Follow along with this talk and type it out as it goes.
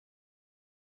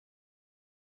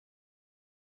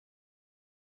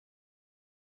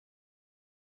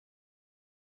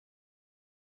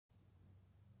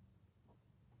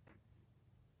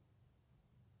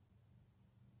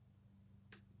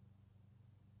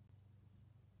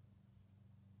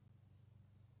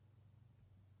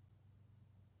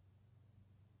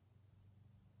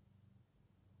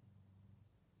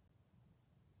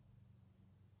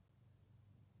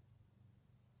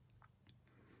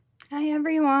Hi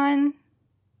everyone.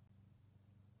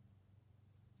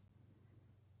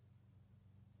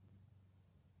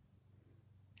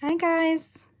 Hi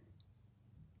guys.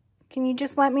 Can you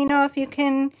just let me know if you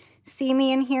can see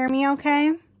me and hear me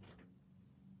okay?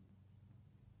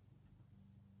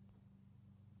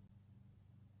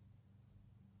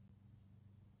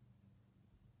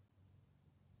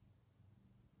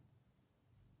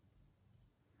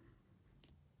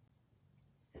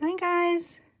 Hi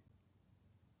guys.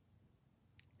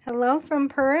 Hello from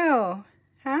Peru.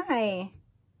 Hi.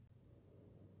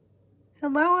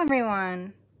 Hello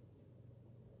everyone.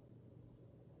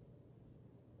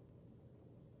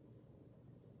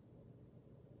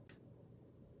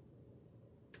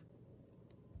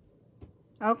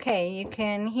 Okay, you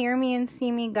can hear me and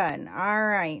see me good. All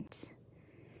right.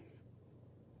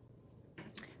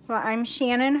 Well, I'm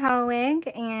Shanon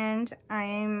Helwig and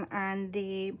I'm on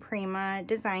the Prima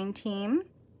design team.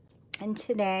 And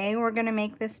today we're going to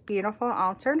make this beautiful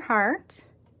altered heart.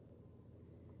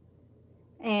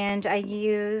 And I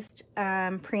used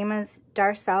Prima's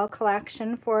Darcelle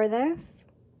collection for this.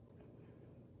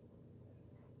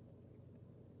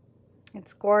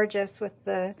 It's gorgeous with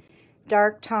the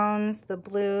dark tones, the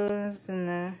blues and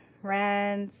the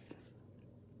reds.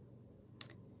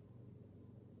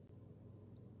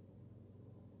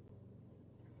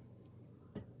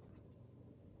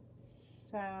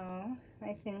 So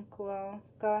I think we'll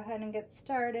go ahead and get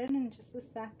started in just a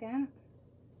second.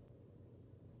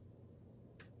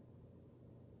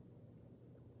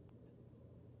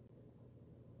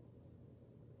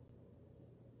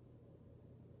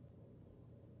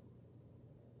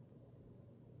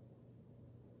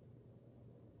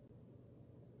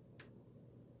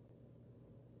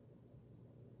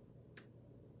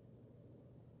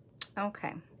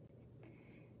 Okay,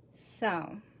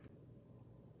 so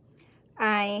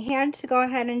I had to go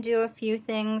ahead and do a few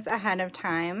things ahead of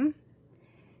time.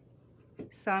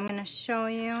 So I'm going to show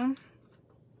you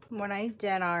what I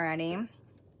did already.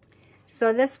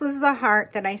 So this was the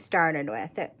heart that I started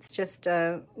with. It's just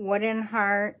a wooden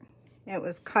heart. It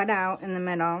was cut out in the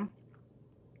middle.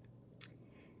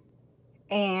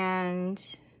 And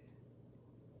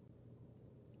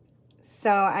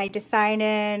so I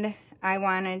decided I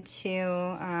wanted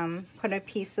to put a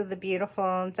piece of the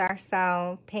beautiful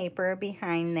Darcelle paper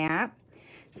behind that.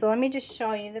 So let me just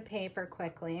show you the paper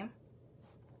quickly.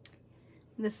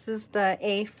 This is the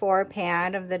A4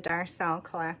 pad of the Darcelle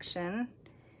collection.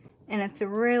 And it's a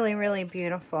really, really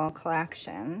beautiful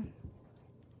collection.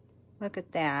 Look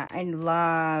at that. I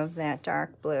love that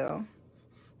dark blue.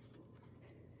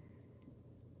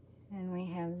 And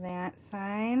we have that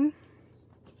side.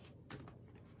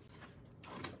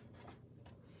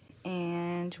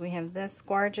 And we have this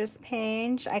gorgeous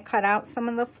page. I cut out some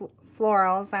of the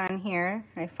florals on here.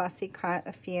 I fussy cut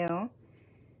a few.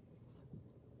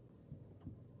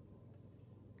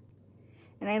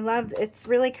 And I love, it's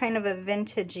really kind of a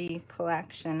vintagey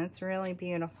collection. It's really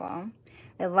beautiful.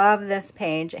 I love this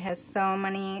page. It has so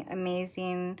many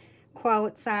amazing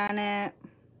quotes on it.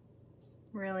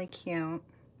 Really cute.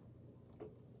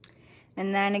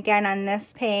 And then again on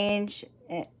this page,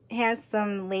 it has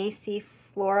some lacy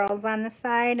florals on the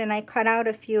side, and I cut out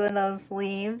a few of those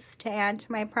leaves to add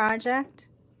to my project.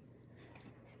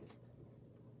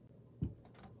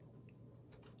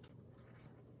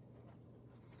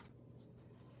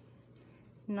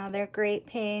 Another great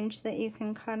page that you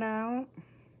can cut out.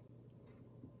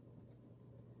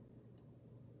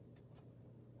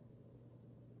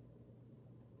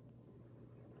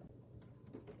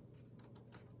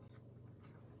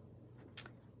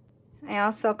 I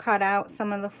also cut out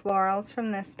some of the florals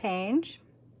from this page.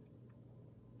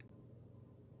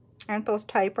 Aren't those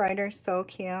typewriters so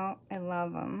cute? I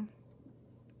love them.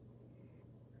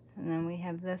 And then we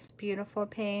have this beautiful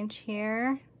page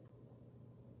here.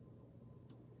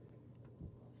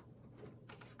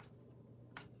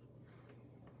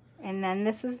 And then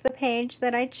this is the page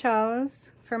that I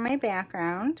chose for my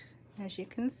background, as you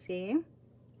can see.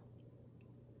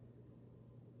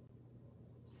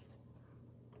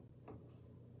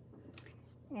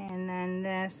 And then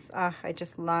this, oh, I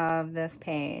just love this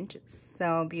page. It's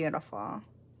so beautiful.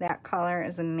 That color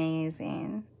is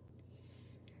amazing.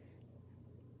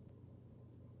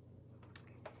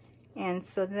 And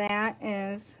so that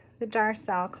is the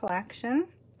Darcelle collection.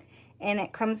 And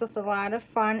it comes with a lot of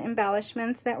fun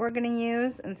embellishments that we're going to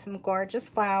use and some gorgeous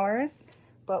flowers.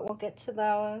 But we'll get to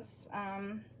those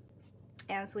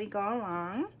as we go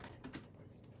along.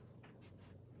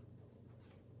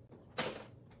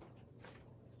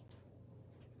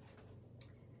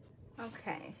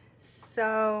 Okay,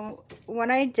 So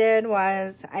what I did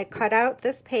was I cut out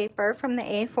this paper from the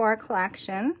A4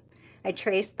 collection. I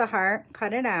traced the heart,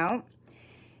 cut it out,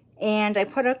 and I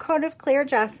put a coat of clear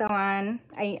gesso on.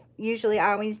 I usually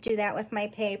always do that with my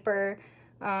paper.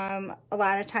 A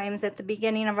lot of times at the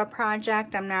beginning of a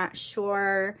project, I'm not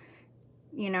sure,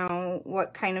 you know,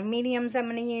 what kind of mediums I'm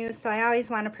going to use, so I always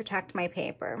want to protect my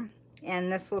paper. And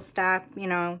this will stop, you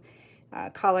know,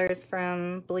 colors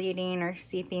from bleeding or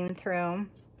seeping through.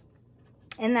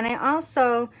 And then I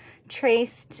also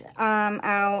traced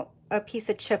out a piece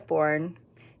of chipboard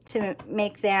to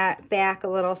make that back a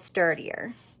little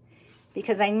sturdier,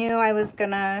 because I knew I was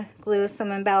gonna glue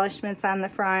some embellishments on the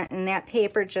front and that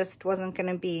paper just wasn't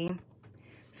gonna be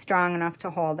strong enough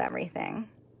to hold everything.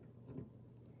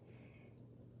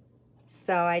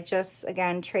 So I just,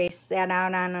 again, traced that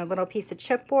out on a little piece of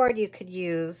chipboard. You could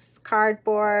use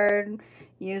cardboard,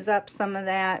 use up some of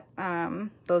that,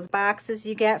 those boxes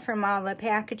you get from all the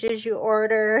packages you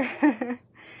order.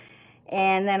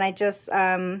 And then I just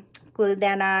glued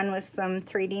that on with some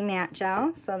 3D matte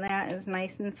gel, so that is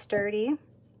nice and sturdy.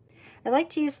 I like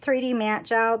to use 3D matte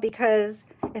gel because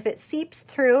if it seeps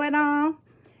through at all,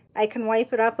 I can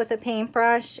wipe it up with a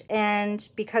paintbrush, and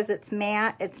because it's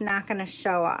matte, it's not going to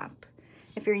show up.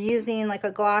 If you're using like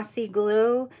a glossy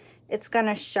glue, it's going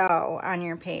to show on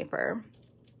your paper.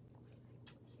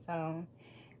 So,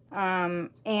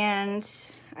 and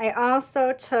I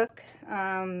also took,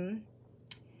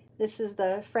 this is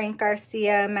the Frank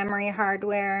Garcia Memory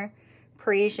Hardware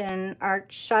Parisian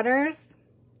Arch Shutters.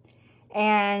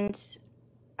 And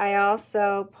I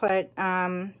also put,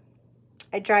 I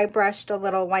dry brushed a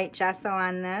little white gesso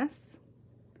on this.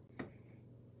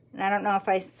 And I don't know if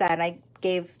I said, I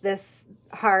gave this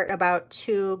heart about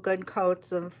 2 good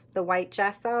coats of the white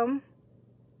gesso.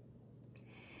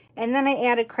 And then I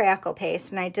added crackle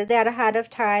paste, and I did that ahead of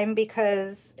time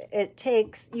because it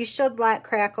takes, you should let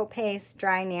crackle paste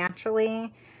dry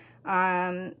naturally.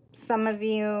 Some of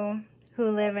you who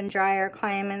live in drier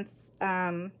climates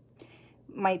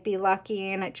might be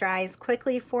lucky and it dries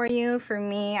quickly for you. For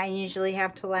me, I usually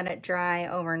have to let it dry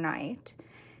overnight.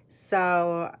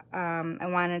 So I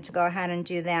wanted to go ahead and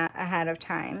do that ahead of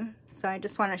time. So I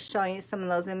just want to show you some of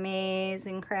those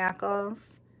amazing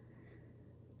crackles.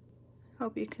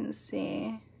 Hope you can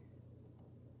see.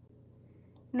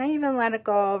 And I even let it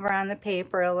go over on the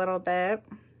paper a little bit.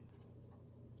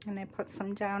 And I put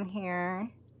some down here.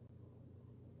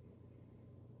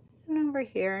 And over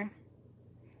here.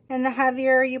 And the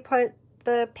heavier you put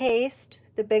the paste,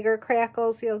 the bigger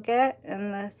crackles you'll get.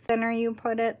 And the thinner you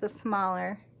put it, the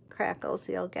smaller crackles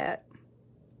you'll get.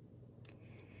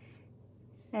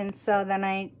 And so then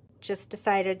I just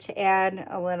decided to add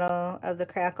a little of the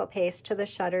crackle paste to the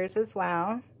shutters as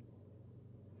well.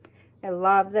 I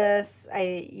love this.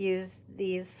 I use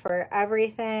these for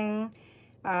everything.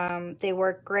 They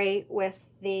work great with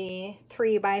the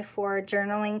 3x4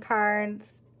 journaling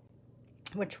cards,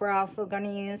 which we're also going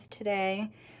to use today.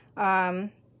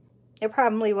 It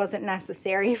probably wasn't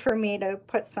necessary for me to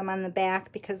put some on the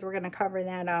back because we're going to cover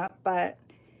that up, but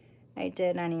I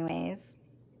did anyways.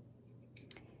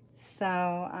 So,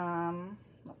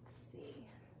 let's see.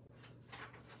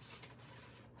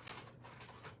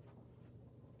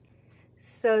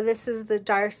 So this is the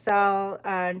Darcelle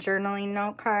journaling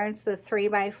note cards, the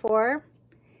 3x4.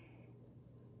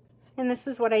 And this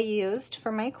is what I used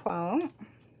for my quote.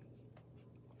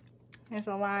 There's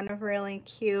a lot of really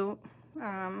cute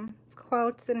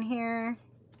quotes in here.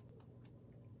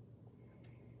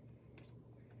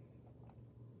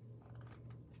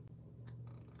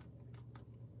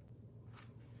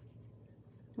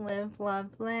 Live, love,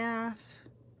 laugh.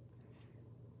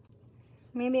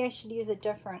 Maybe I should use a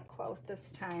different quote this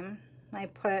time. I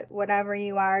put, whatever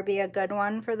you are, be a good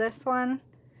one for this one.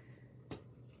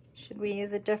 Should we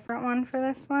use a different one for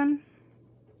this one?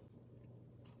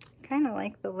 Kind of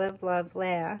like the live, love,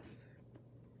 laugh.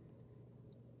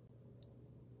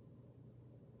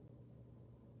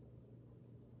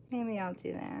 Maybe I'll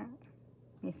do that.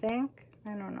 You think?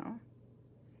 I don't know.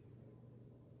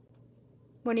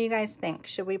 What do you guys think?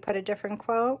 Should we put a different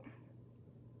quote?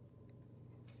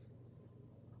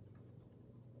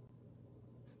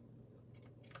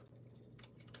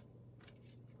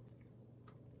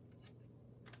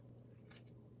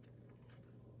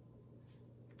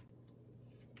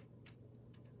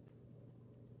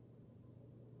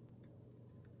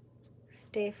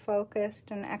 Stay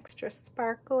focused and extra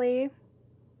sparkly.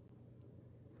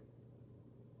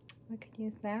 We could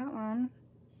use that one.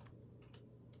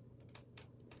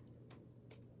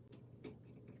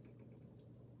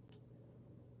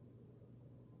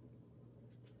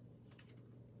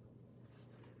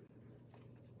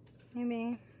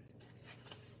 Maybe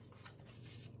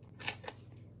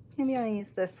I'll use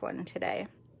this one today.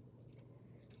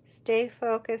 Stay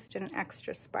focused and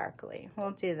extra sparkly.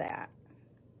 We'll do that.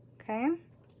 Okay.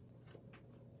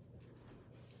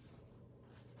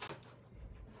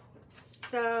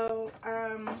 So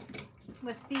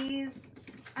with these,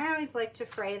 I always like to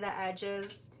fray the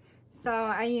edges. So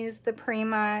I use the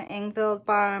primaMarketingInc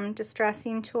Balm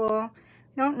distressing tool.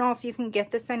 I don't know if you can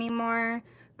get this anymore.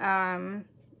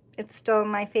 It's still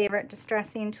my favorite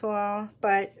distressing tool,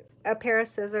 but a pair of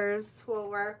scissors will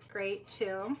work great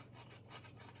too.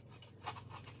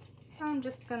 So I'm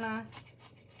just gonna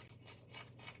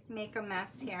make a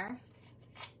mess here.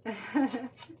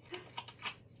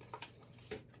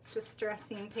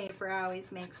 Distressing paper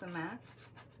always makes a mess.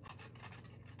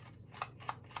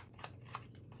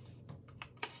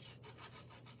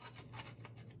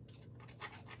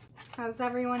 How's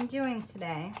everyone doing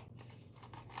today?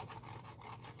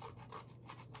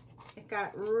 It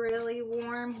got really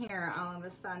warm here all of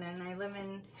a sudden. I live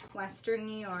in Western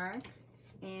New York,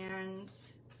 and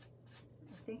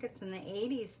I think it's in the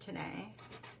 80s today,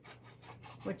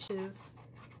 which is,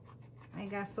 I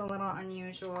guess, a little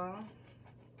unusual.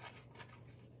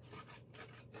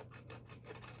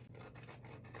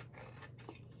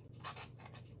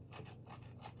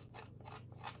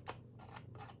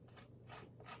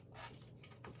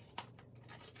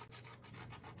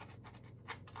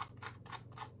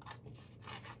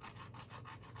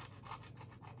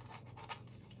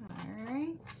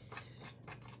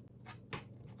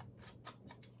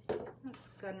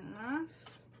 Good enough.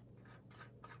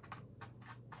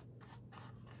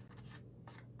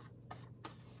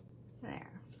 There.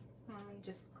 Let me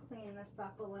just clean this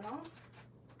up a little.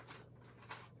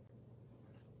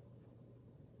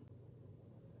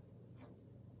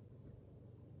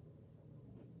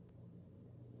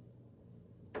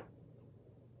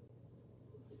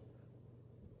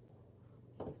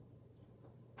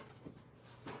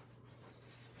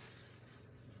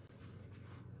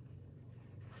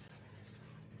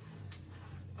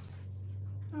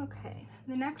 Okay,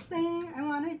 the next thing I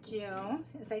want to do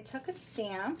is I took a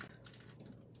stamp,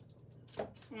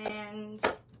 and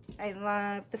I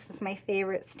love, this is my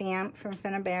favorite stamp from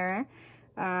Finnabair.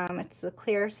 It's the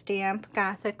clear stamp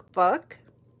Gothic book,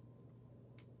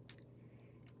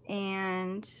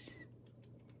 and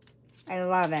I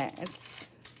love it. It's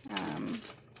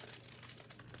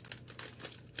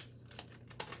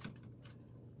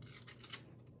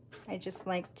I just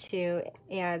like to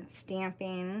add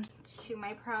stamping to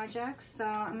my projects, so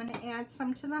I'm going to add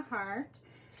some to the heart,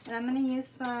 and I'm going to use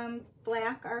some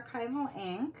black archival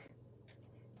ink.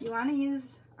 You want to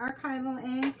use archival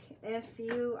ink if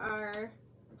you are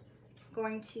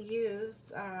going to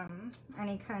use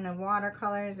any kind of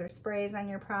watercolors or sprays on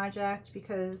your project,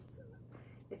 because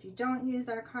if you don't use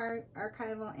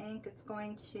archival ink, it's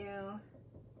going to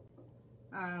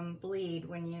bleed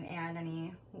when you add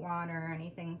any water or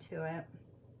anything to it.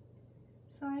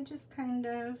 So I just kind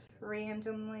of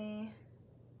randomly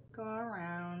go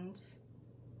around.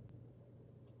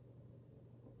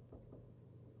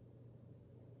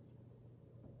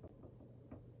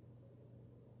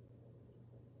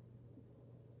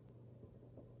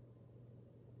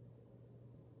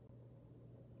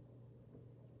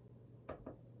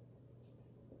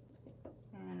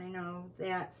 And I know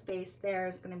that space there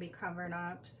is going to be covered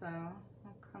up, so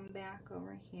I'll come back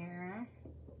over here.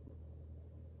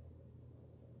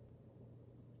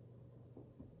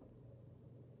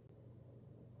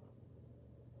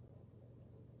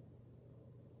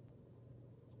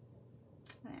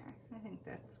 There, I think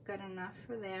that's good enough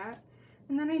for that.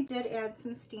 And then I did add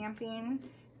some stamping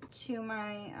to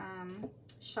my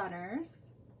shutters.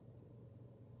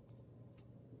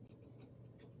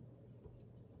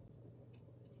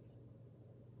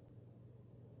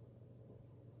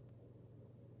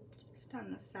 Just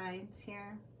on the sides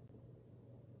here.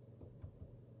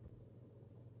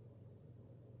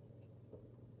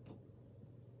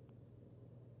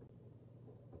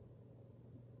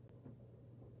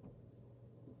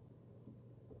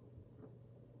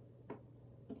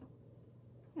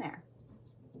 There.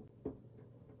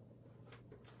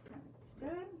 That's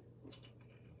good.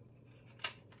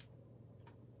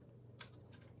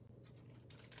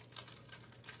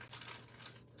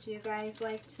 Do you guys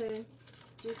like to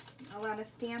do a lot of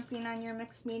stamping on your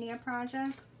mixed media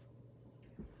projects?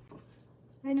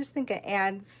 I just think it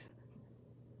adds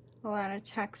a lot of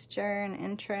texture and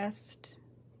interest.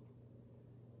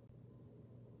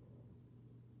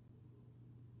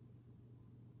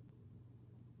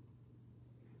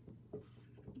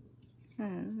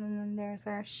 And then there's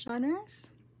our shutters.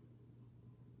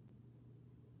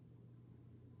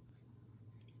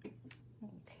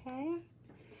 Okay,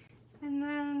 and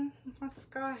then let's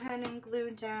go ahead and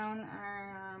glue down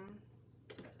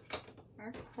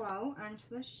our quote onto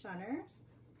the shutters.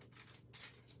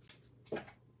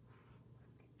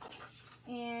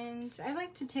 And I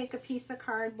like to take a piece of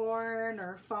cardboard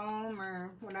or foam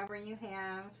or whatever you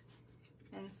have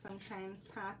and sometimes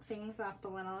pop things up a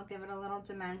little, give it a little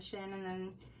dimension, and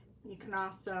then you can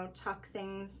also tuck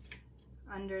things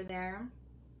under there.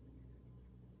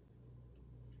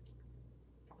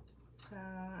 So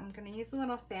I'm going to use a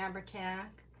little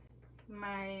Fabri-Tac.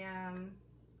 My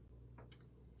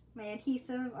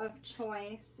adhesive of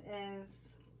choice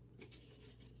is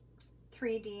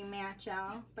 3D Match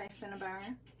Gel by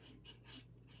Finnabar,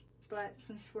 but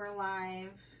since we're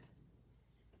live,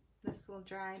 this will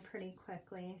dry pretty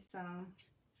quickly, so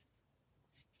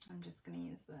I'm just going to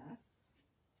use this.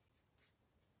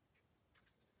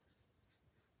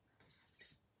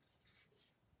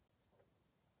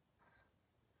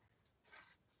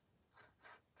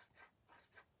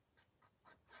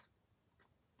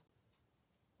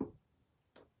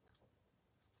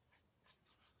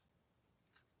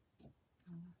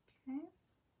 Okay.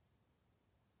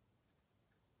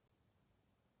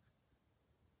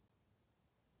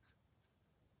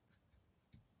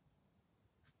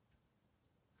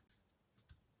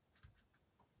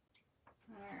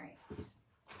 All right.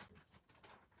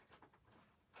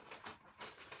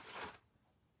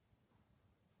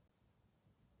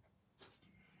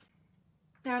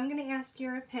 Now I'm going to ask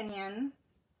your opinion.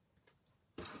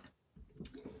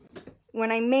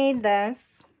 When I made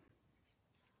this,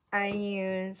 I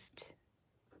used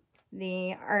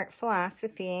the Art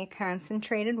Philosophy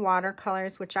concentrated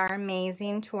watercolors, which are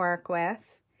amazing to work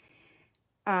with.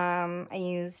 I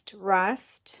used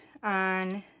rust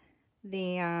on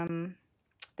the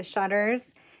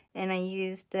shutters, and I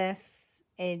used this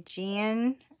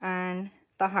Aegean on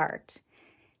the heart.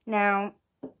 Now,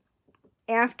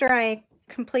 after I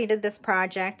completed this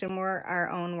project, and we're our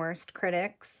own worst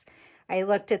critics, I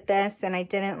looked at this and I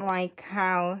didn't like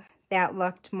how that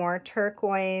looked more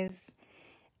turquoise,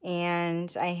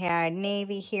 and I had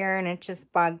navy here and it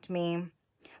just bugged me.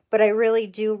 But I really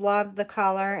do love the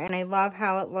color, and I love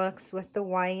how it looks with the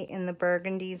white and the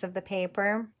burgundies of the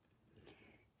paper.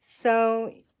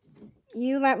 So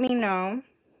you let me know,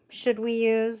 should we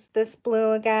use this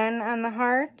blue again on the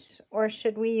heart, or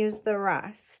should we use the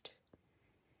rust?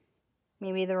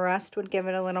 Maybe the rust would give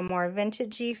it a little more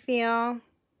vintagey feel.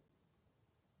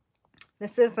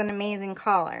 This is an amazing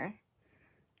color.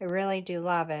 I really do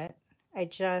love it. I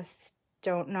just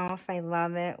don't know if I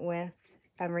love it with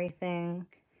everything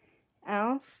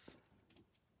else.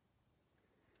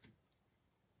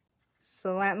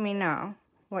 So let me know.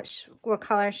 What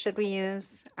color should we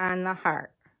use on the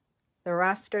heart? The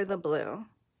rust or the blue?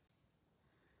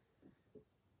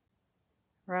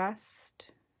 Rust?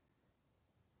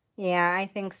 Yeah, I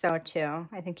think so too.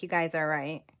 I think you guys are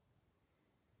right.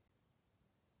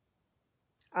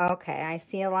 Okay, I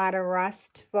see a lot of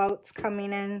rust votes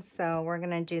coming in, so we're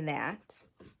going to do that.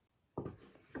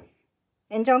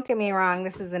 And don't get me wrong,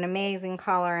 this is an amazing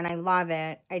color and I love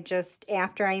it. I just,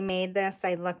 after I made this,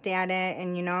 I looked at it,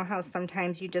 and you know how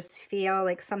sometimes you just feel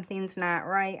like something's not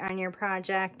right on your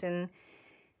project, and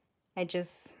I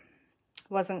just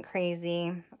wasn't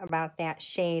crazy about that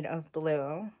shade of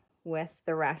blue with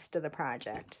the rest of the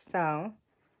project. So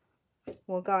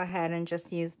we'll go ahead and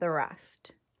just use the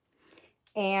rust.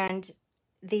 And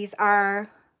these are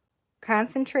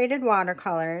concentrated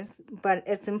watercolors, but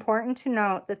it's important to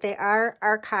note that they are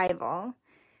archival.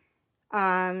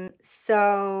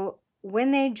 So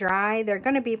when they dry, they're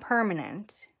going to be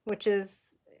permanent, which is,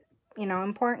 you know,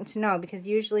 important to know, because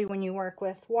usually when you work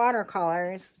with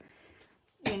watercolors,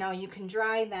 you know, you can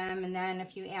dry them, and then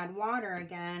if you add water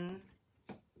again,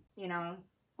 you know,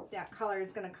 that color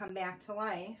is going to come back to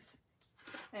life.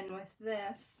 And with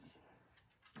this,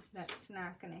 that's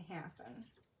not going to happen.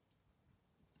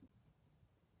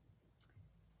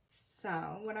 So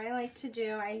what I like to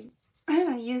do, I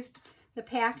used the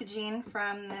packaging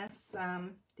from this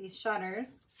these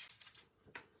shutters,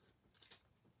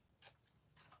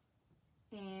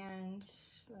 and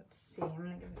let's see, I'm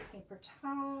going to get a paper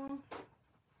towel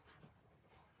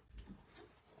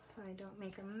so I don't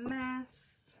make a mess.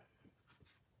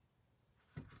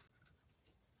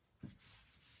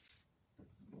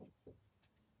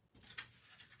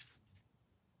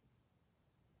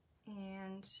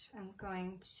 And I'm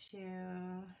going to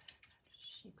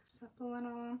shake this up a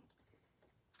little.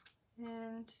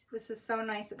 And this is so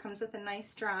nice. It comes with a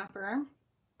nice dropper.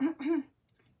 So I'm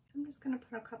just going to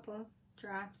put a couple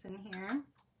drops in here.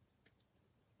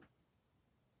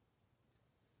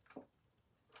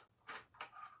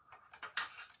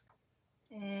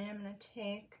 And I'm going to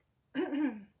take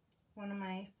one of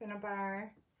my Finnabar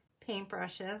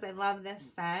paintbrushes. I love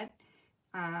this set.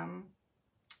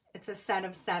 It's a set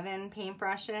of 7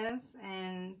 paintbrushes,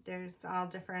 and there's all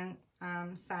different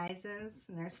sizes,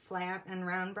 and there's flat and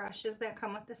round brushes that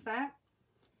come with the set.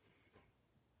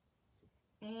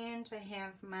 And I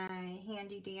have my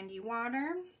handy dandy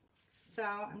water. So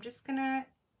I'm just gonna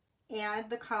add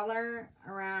the color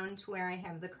around where I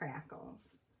have the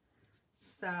crackles.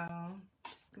 So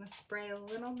just gonna spray a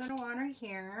little bit of water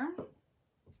here.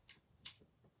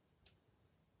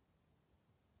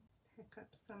 Pick up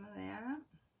some of that.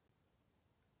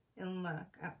 And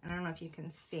look, I don't know if you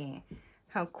can see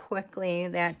how quickly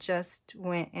that just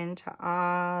went into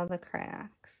all the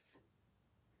cracks.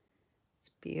 It's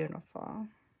beautiful.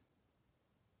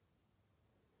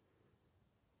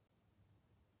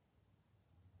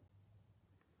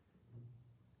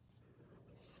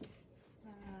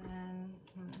 And I'm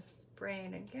going to spray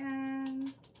it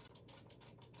again.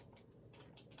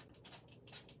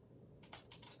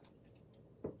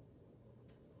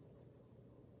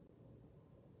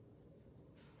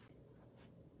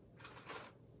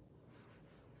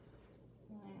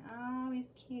 I always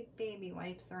keep baby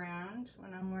wipes around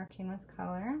when I'm working with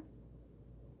color. Alright.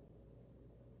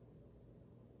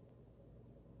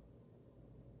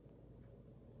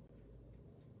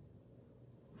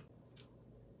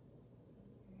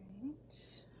 I'm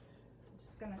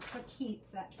just going to quick heat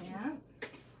set that.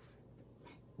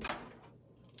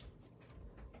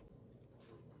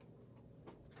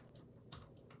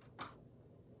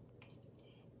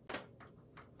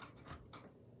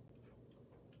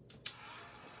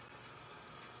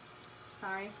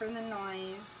 Sorry for the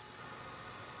noise.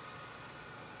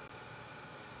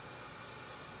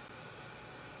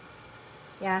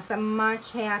 Yes, I'm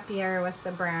much happier with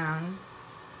the brown.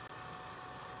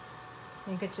 I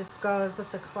think it just goes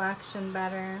with the collection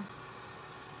better.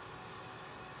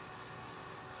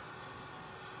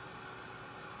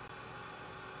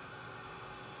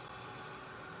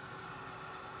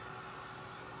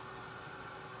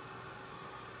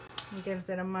 It gives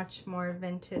it a much more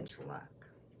vintage look.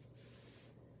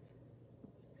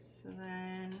 So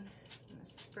then I'm going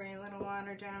to spray a little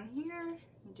water down here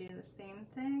and do the same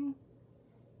thing.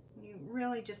 You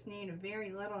really just need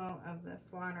very little of this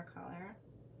watercolor.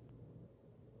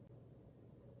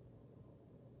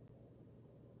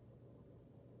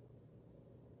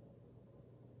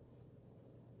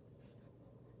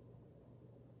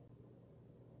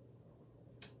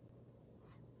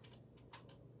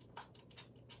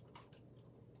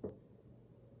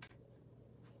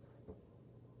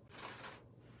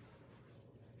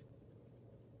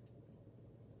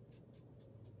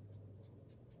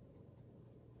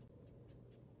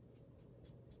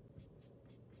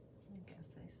 I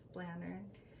guess I splattered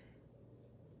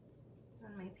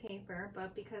on my paper,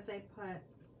 but because I put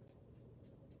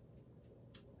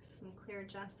some clear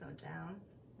gesso down,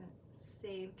 it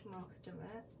saved most of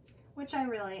it. Which I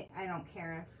don't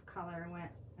care if color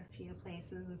went a few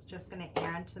places, it's just going to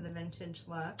add to the vintage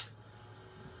look.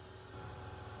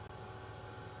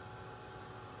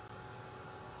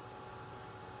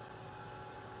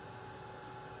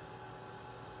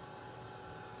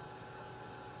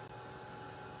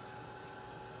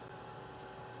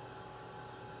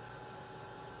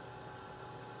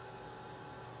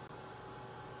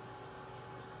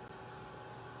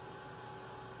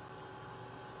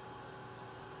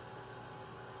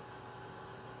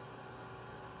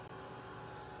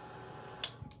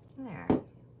 There.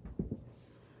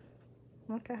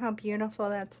 Look at how beautiful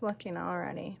that's looking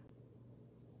already.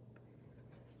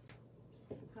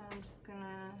 So I'm just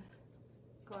gonna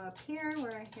go up here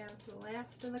where I have the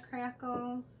last of the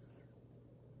crackles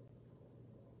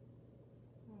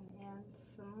and add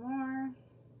some more.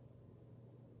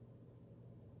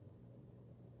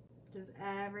 Does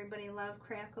everybody love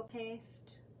crackle paste?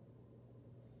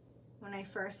 When I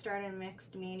first started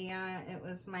mixed media, it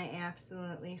was my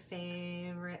absolutely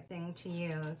favorite thing to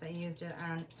use. I used it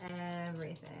on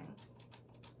everything.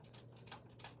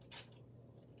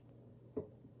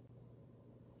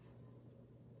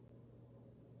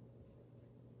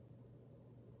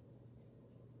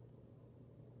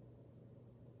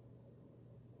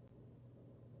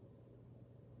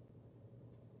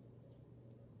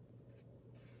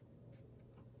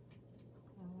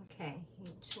 Okay,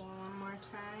 heat tool one more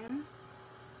time.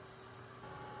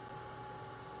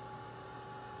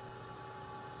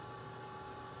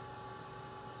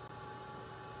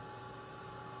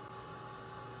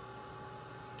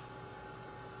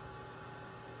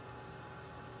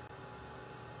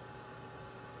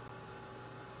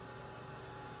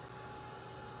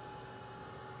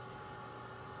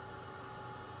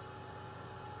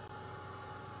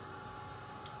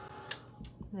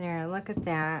 There, look at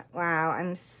that. Wow,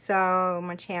 I'm so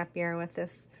much happier with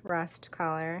this rust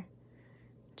color.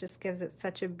 Just gives it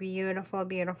such a beautiful,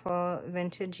 beautiful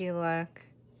vintagey look.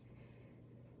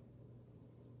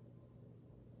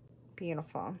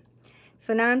 Beautiful.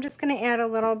 So now I'm just going to add a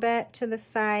little bit to the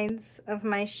sides of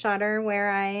my shutter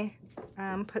where I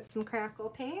put some crackle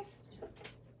paste.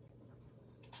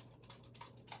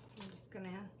 I'm just going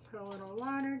to put a little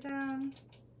water down.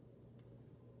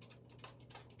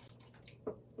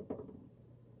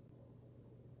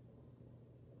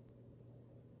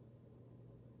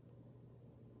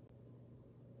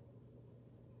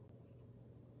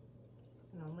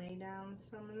 Just going to lay down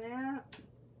some of that.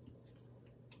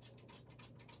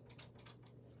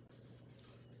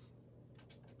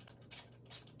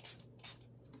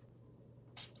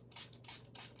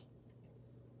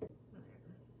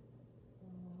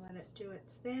 Let it do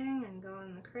its thing and go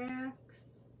in the cracks.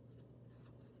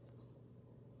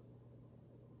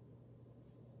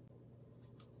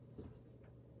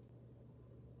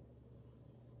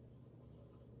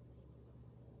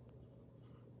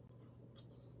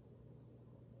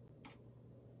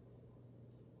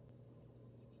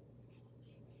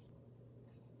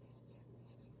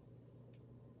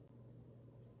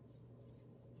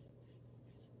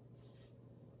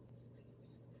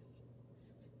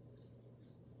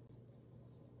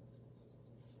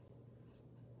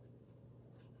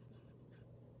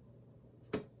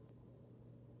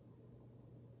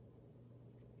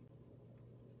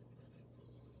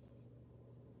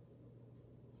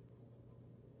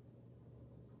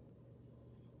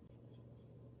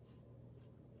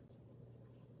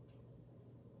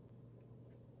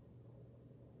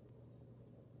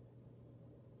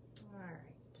 Alright,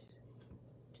 just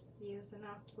using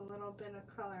up the little bit of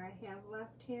color I have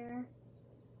left here.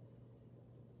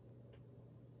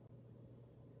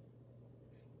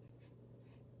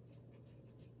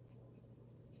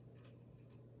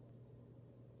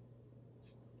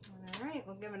 Alright,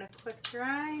 we'll give it a quick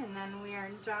dry and then we are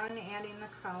done adding the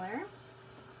color.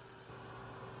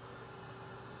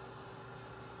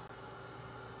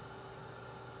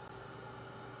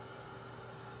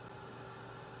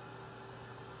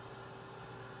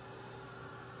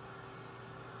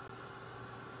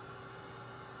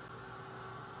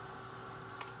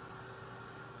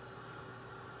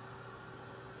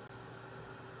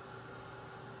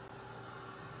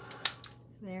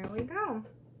 There we go.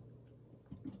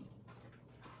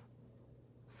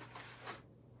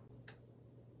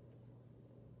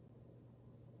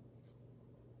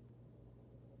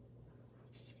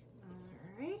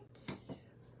 Alright.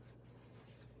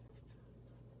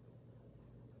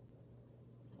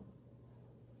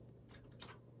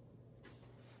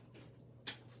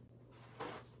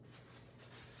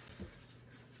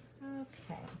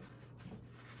 Okay.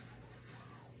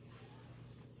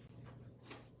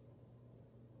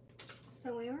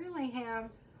 So we really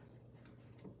have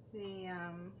the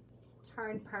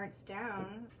hard parts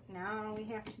down. Now all we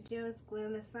have to do is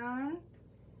glue this on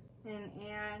and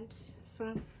add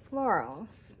some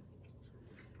florals.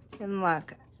 And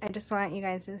look, I just want you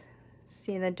guys to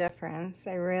see the difference.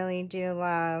 I really do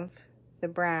love the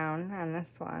brown on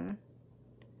this one.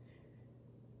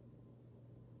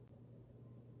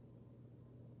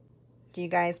 Do you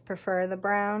guys prefer the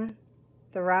brown,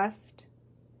 the rust?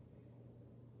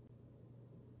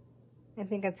 I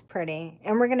think it's pretty.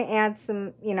 And we're going to add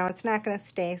some, you know, it's not going to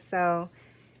stay so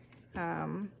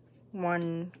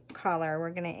one color.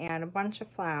 We're going to add a bunch of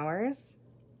flowers.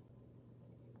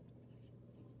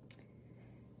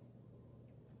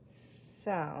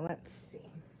 So let's see.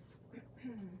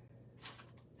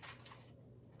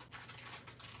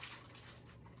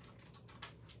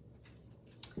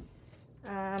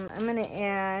 I'm going to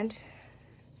add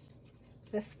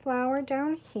this flower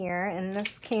down here, and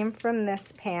this came from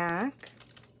this pack.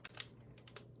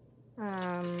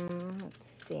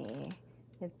 Let's see.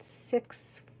 It's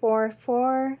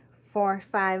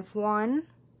 644451.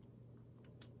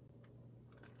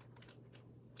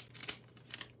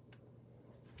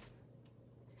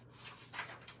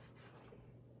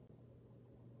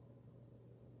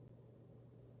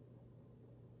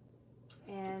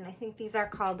 And I think these are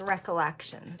called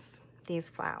Recollections, these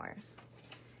flowers.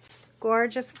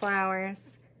 Gorgeous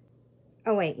flowers.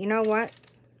 Oh wait, you know what?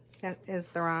 That is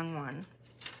the wrong one.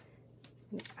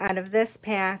 Out of this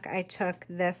pack, I took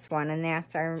this one, and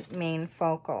that's our main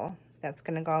focal. That's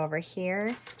going to go over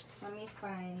here. Let me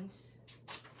find...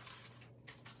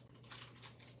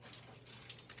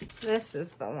 This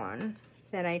is the one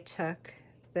that I took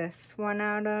this one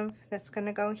out of. That's going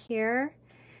to go here.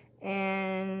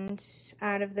 And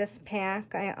out of this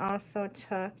pack, I also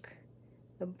took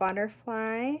the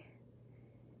butterfly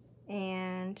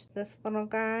and this little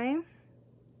guy,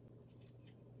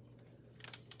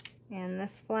 and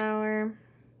this flower,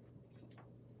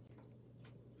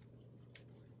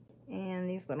 and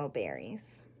these little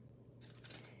berries.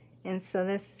 And so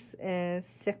this is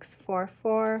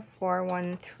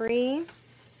 644413,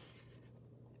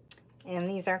 and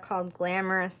these are called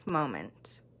Glamorous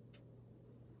Moment.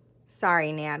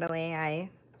 Sorry, Natalie, I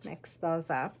mixed those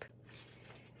up.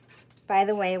 By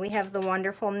the way, we have the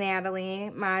wonderful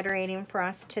Natalie moderating for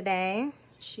us today.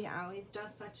 She always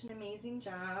does such an amazing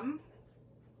job.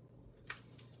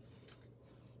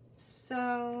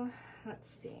 So, let's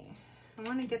see. I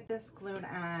want to get this glued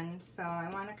on, so I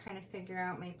want to kind of figure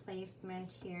out my placement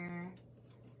here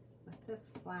with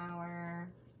this flower.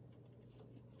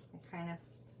 I kind of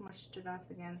smushed it up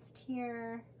against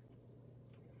here.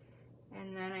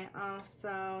 And then I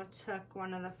also took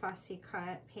one of the fussy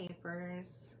cut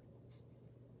papers,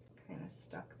 kind of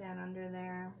stuck that under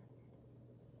there.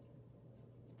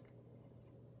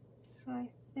 So I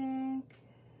think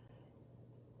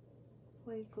if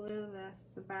we glue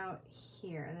this about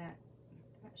here, that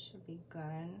should be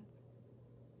good.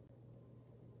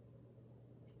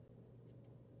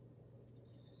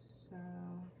 So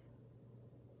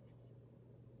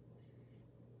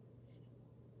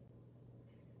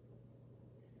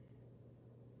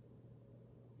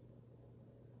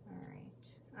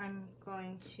I'm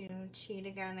going to cheat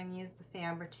again and use the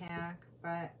Fabri-Tac,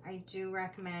 but I do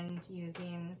recommend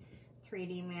using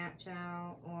 3D matte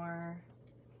gel or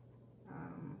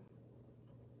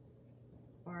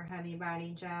heavy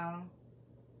body gel.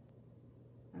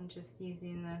 I'm just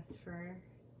using this for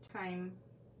time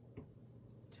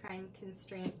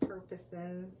constraint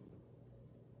purposes.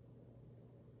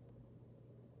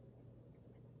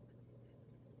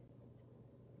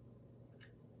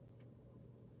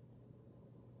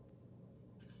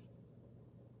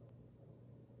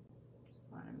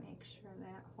 Want to make sure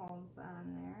that holds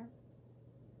on there.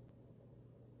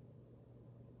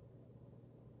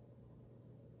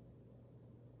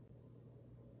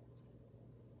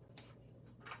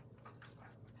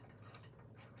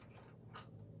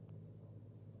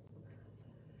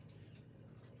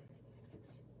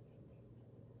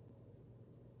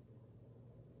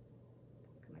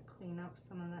 Just going to clean up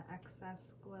some of the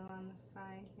excess glue on the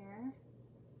side here.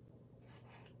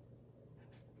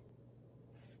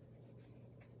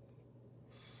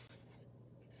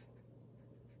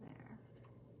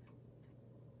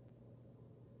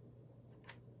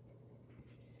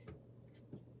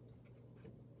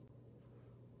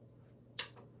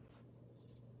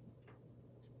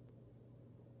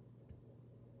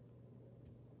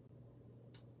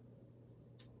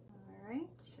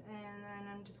 And then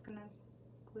I'm just going to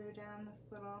glue down this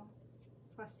little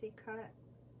fussy cut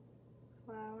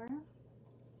flower.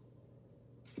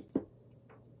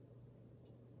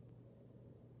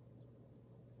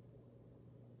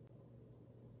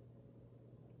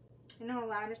 I know a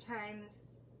lot of times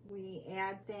we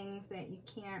add things that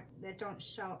that don't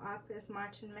show up as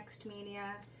much in mixed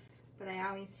media, but I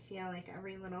always feel like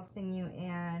every little thing you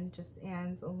add just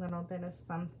adds a little bit of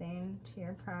something to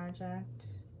your project.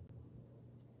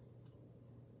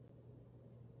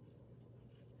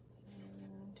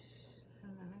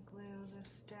 I'm going to glue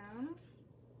this down.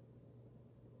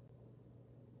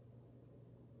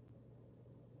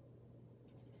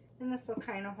 And this will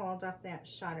kind of hold up that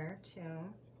shutter too.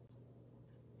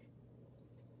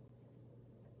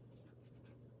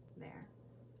 There.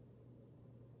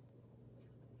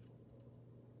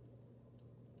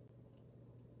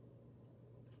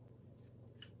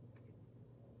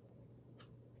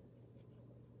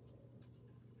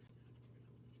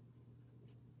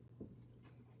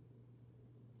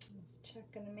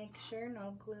 Checking to make sure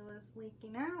no glue is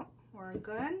leaking out. We're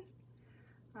good.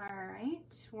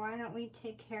 Alright, why don't we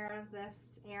take care of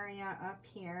this area up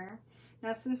here.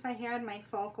 Now since I had my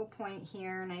focal point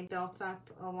here and I built up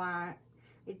a lot,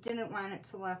 I didn't want it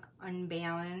to look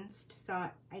unbalanced, so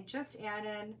I just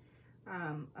added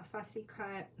a fussy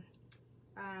cut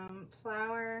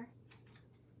flower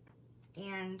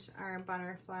and our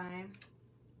butterfly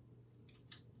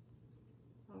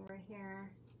over here.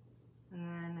 And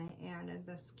then I added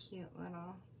this cute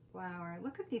little flower.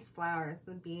 Look at these flowers,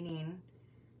 the beading.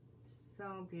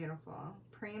 So beautiful.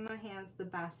 Prima has the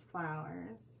best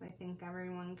flowers. I think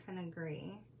everyone can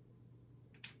agree.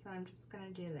 So I'm just going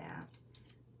to do that.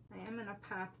 I am going to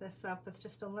pop this up with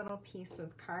just a little piece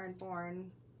of cardboard.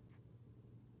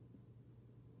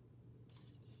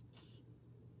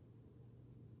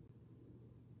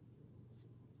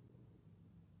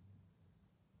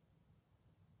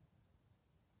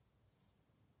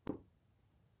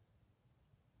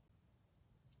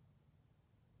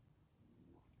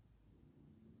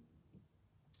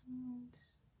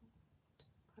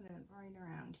 it right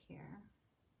around here.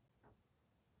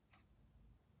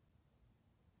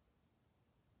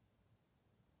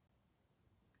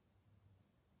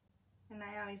 And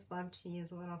I always love to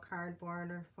use a little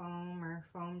cardboard or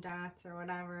foam dots or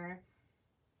whatever,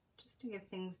 just to give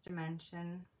things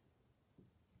dimension.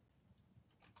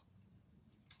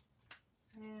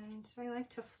 And I like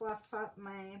to fluff up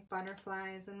my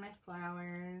butterflies and my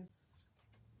flowers.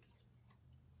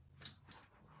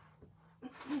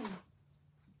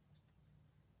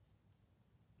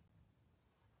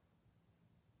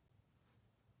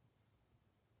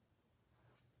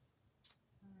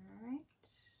 Alright,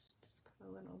 just put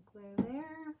a little glue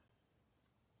there.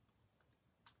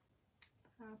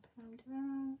 Pop him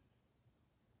down.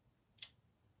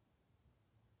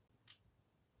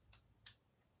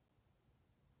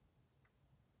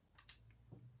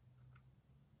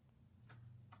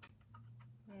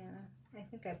 Yeah, I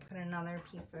think I put another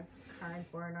piece of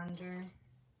cardboard under.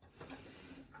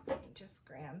 Let me just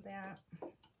grab that.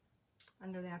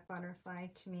 Under that butterfly,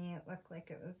 to me it looked like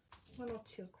it was a little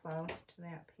too close to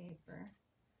that paper.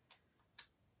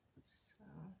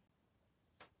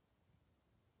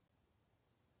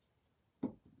 So,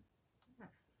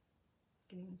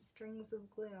 getting strings of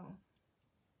glue.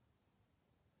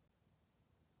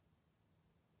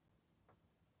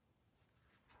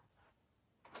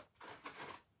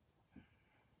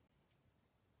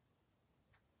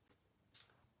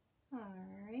 All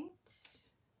right,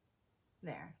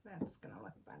 there, that's gonna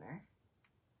look better.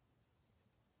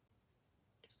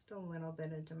 Just a little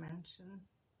bit of dimension,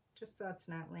 just so it's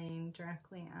not laying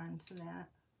directly onto that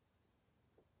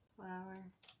flower.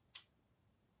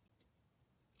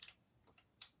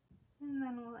 And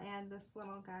then we'll add this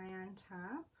little guy on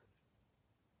top.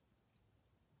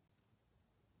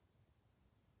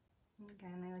 And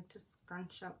again, I like to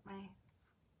scrunch up my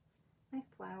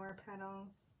flower petals.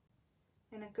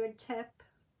 And a good tip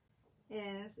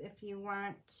is, if you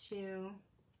want to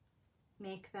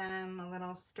make them a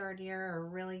little sturdier or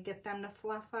really get them to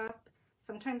fluff up,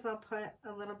 sometimes I'll put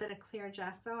a little bit of clear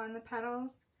gesso on the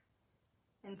petals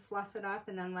and fluff it up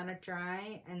and then let it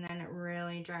dry, and then it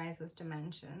really dries with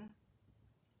dimension.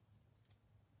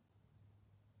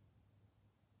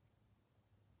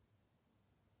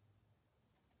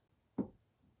 So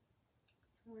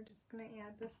we're just going to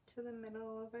add this to the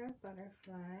middle of our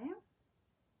butterfly.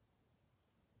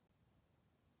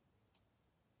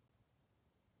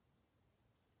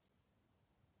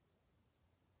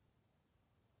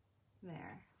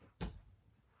 There.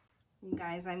 You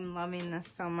guys, I'm loving this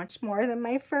so much more than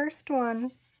my first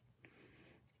one.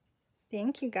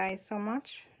 Thank you guys so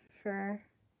much for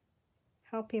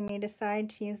helping me decide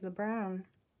to use the brown.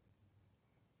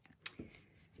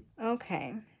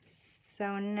 Okay,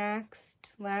 so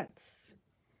next let's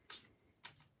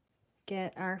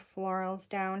get our florals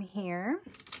down here.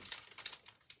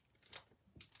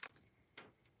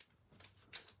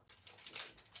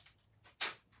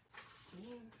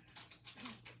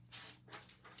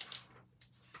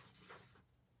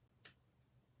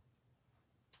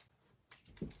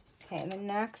 Okay, the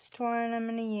next one I'm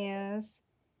going to use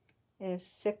is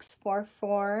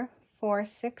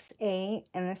 644468,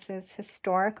 and this is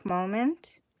Historic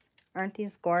Moment. Aren't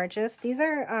these gorgeous? These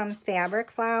are fabric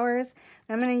flowers.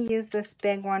 I'm going to use this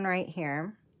big one right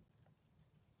here.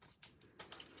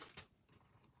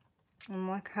 And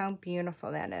look how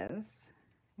beautiful that is.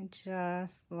 I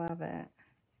just love it.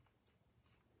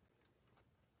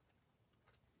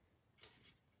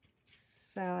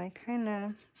 So I kind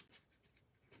of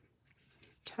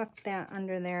tuck that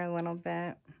under there a little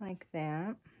bit, like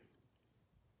that.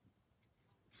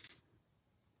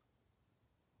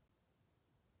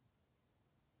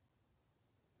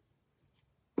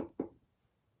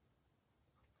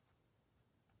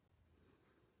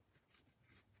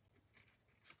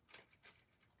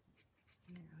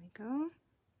 There we go.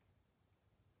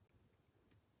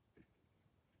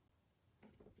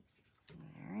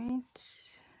 All right.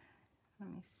 Let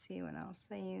me see what else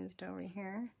I used over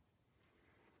here.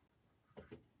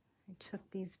 I took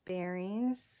these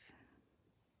berries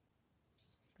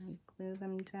and glue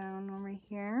them down over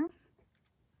here.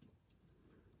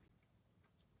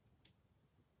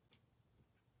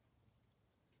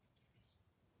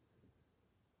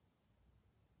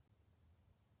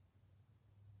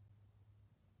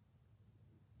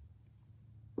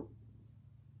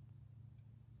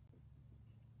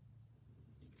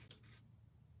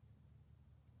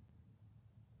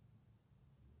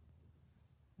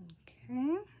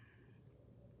 Okay.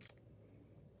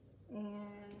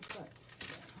 And let's see.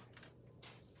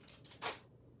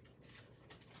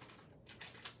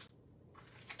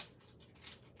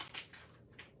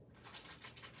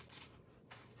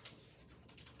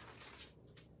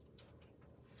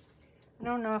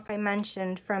 don't know if I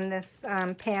mentioned from this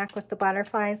pack with the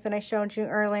butterflies that I showed you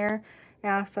earlier,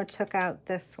 I also took out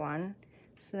this one.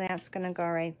 So that's going to go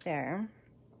right there.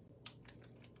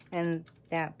 And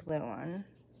that blue one.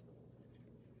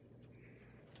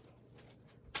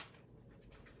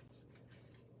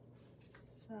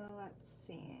 So let's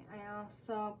see. I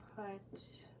also put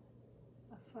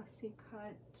a fussy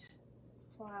cut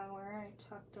flower I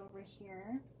tucked over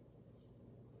here.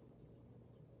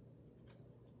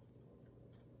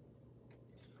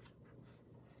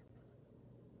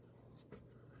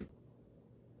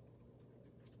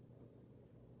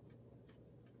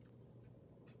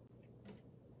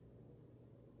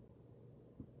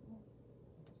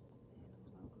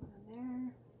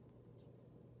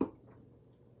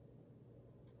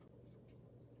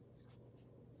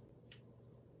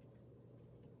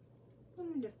 I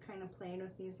just kind of played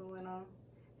with these a little.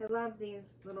 I love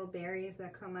these little berries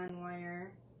that come on wire.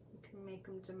 You can make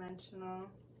them dimensional.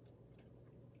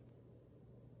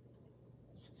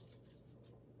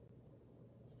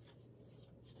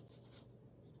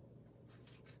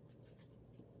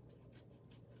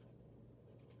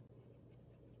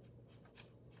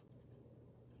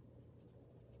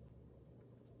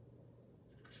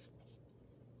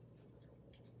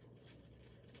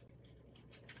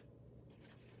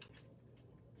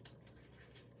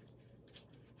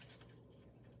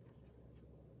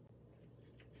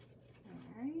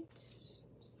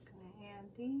 Just gonna add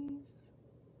these.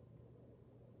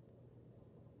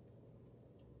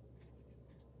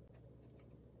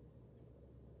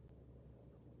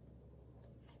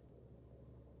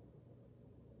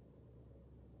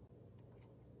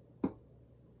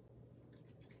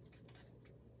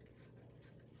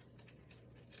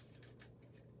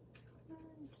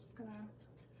 I'm just gonna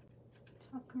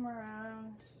tuck them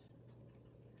around.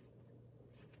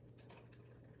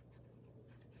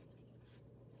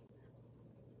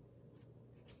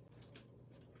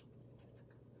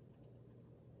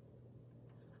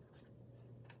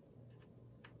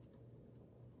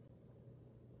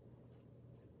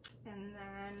 And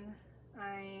then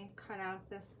I cut out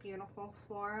this beautiful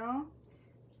floral.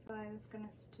 So I was going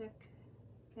to stick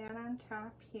that on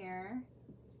top here.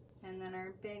 And then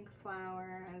our big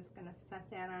flower, I was going to set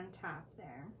that on top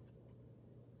there.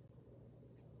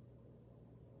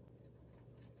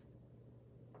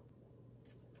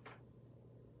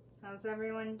 How's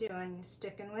everyone doing? You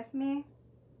sticking with me?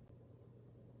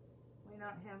 We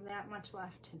don't have that much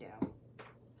left to do.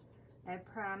 I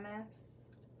promise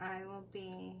I will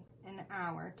be an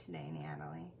hour today,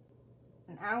 Natalie.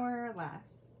 An hour or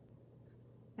less.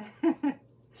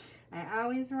 I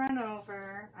always run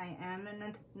over. I am a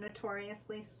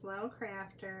notoriously slow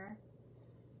crafter.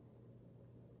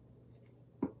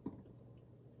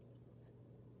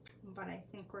 But I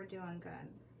think we're doing good.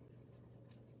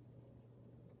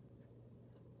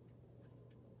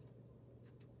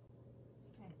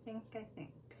 I think.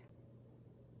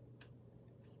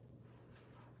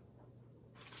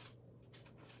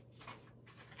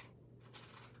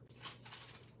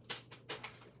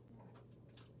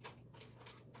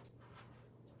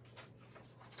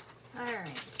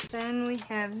 Alright, then we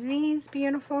have these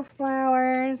beautiful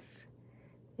flowers.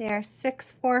 They are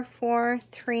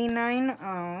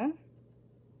 644390.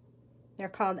 They're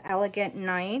called Elegant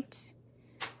Night.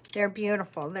 They're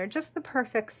beautiful. They're just the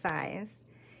perfect size.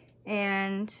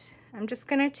 And I'm just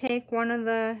going to take one of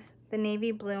the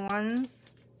navy blue ones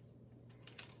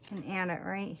and add it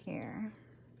right here.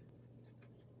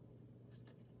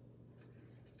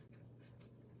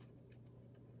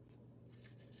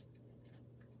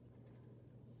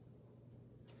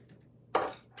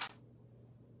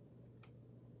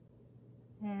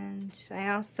 And I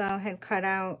also had cut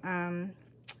out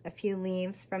a few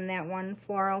leaves from that one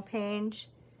floral page.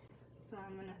 So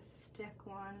I'm going to stick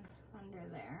one under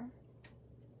there.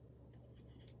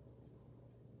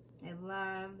 I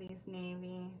love these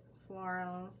navy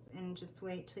florals, and just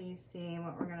wait till you see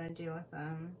what we're going to do with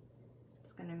them.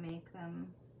 It's going to make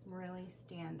them really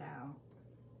stand out.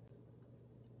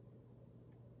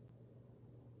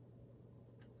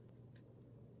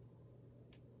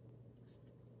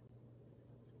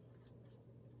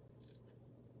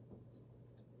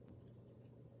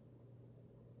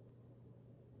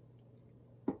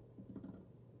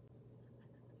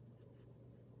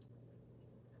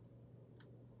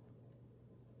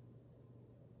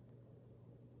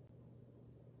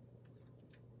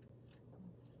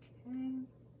 Okay.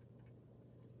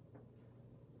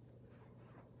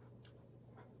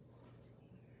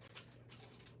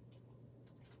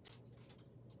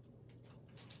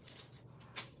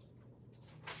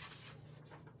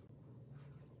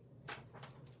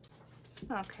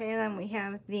 Okay, then we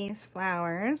have these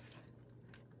flowers.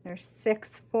 They're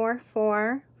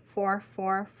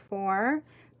 64444,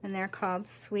 and they're called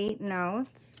Sweet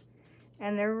Notes,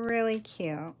 and they're really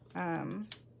cute.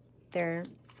 They're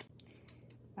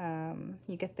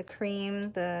you get the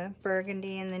cream, the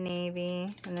burgundy, and the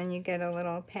navy, and then you get a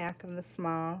little pack of the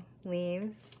small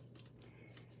leaves.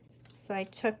 So I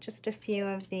took just a few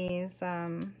of these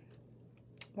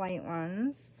white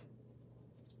ones,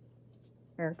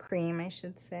 or cream, I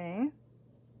should say.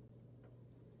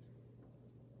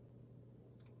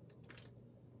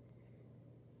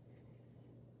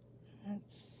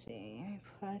 Let's see, I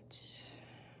put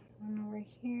one over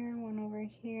here, one over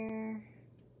here.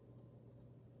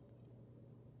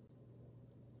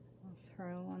 I'll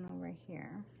throw one over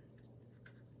here.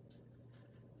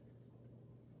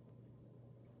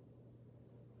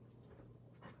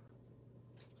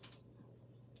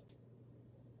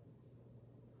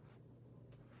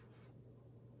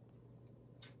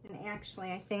 And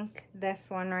actually, I think this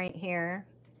one right here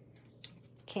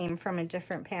came from a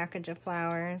different package of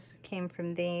flowers. Came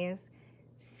from these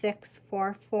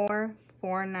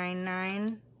 644499. I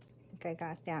think I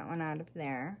got that one out of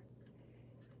there.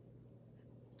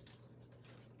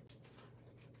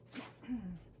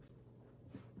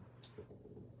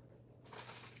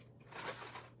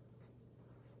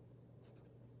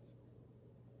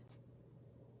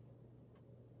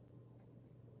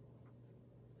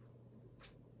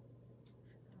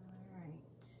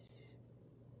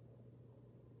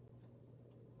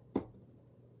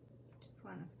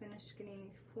 Want to finish getting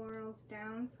these florals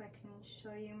down so I can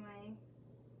show you my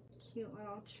cute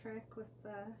little trick with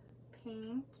the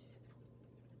paint.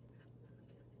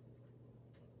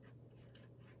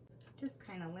 Just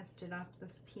kind of lifted up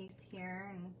this piece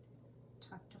here and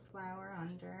tucked a flower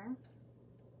under.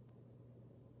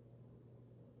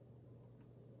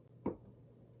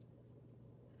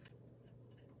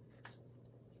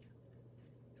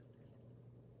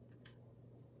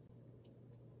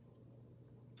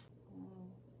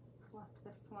 Fluff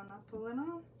this one up a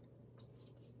little.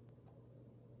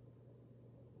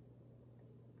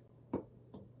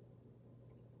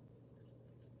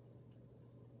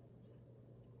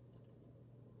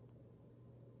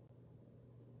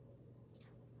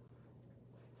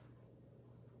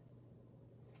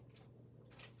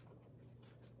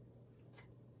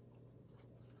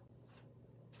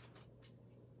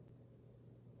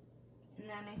 And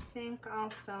then I think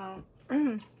also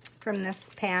from this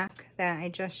pack that I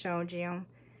just showed you,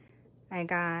 I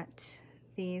got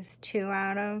these two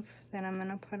out of that I'm going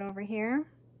to put over here.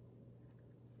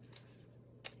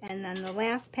 And then the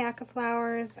last pack of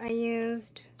flowers I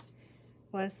used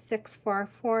was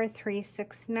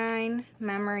 644369,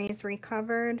 Memories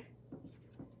Recovered.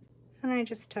 And I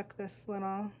just took this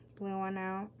little blue one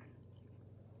out.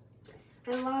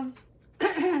 I love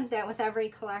that with every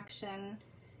collection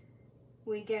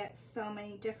we get so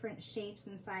many different shapes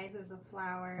and sizes of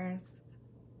flowers.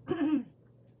 And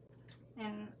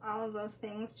all of those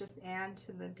things just add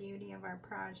to the beauty of our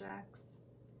projects.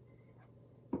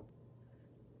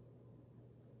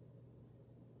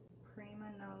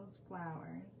 Prima knows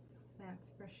flowers,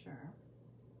 that's for sure.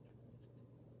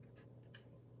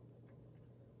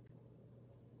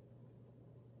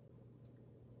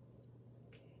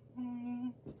 Okay,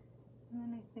 and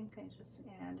then I think I just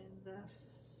added this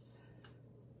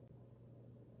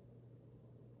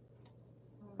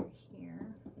over here.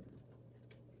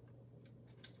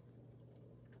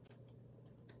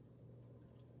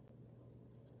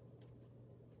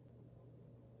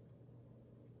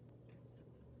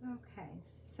 Okay,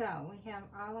 so we have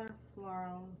all our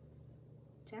florals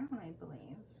down, I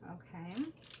believe. Okay,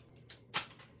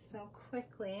 so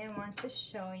quickly I want to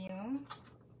show you.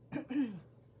 Let's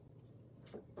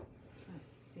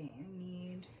see, I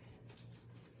need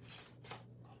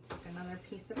another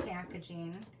piece of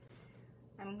packaging.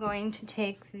 I'm going to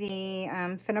take the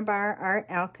Finnabar Art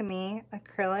Alchemy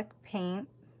acrylic paint,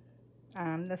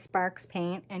 the Sparks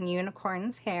paint, and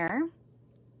Unicorn's Hair.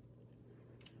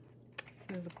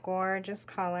 This is a gorgeous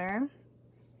color.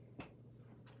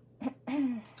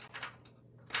 And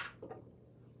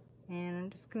I'm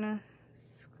just gonna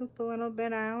scoop a little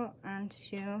bit out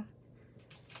onto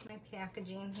my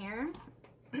packaging here.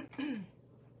 And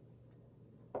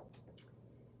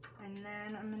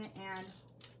then I'm gonna add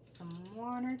some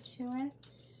water to it.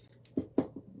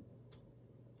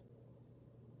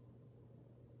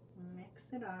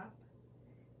 Mix it up.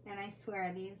 And I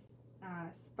swear these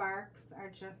sparks are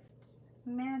just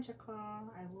magical.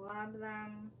 I love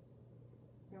them.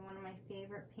 They're one of my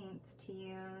favorite paints to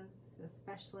use,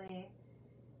 especially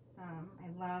I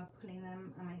love putting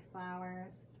them on my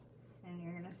flowers. and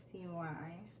you're gonna see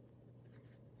why.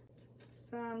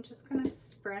 So I'm just gonna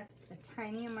spritz a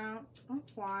tiny amount of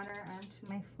water onto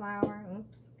my flower.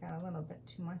 Oops, got a little bit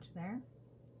too much there.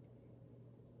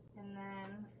 And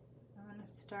then I'm gonna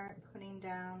start putting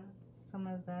down some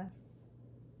of this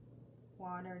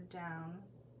watered down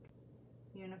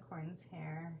unicorn's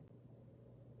hair,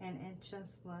 and it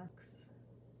just looks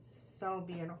so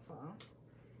beautiful.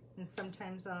 And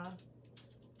sometimes I'll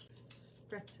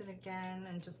spritz it again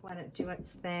and just let it do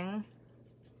its thing.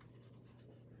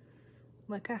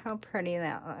 Look at how pretty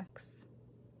that looks.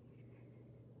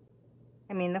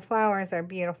 I mean, the flowers are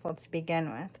beautiful to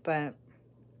begin with, but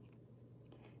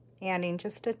adding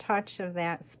just a touch of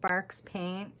that Sparks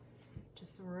paint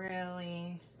just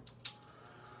really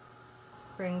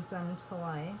brings them to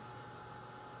life.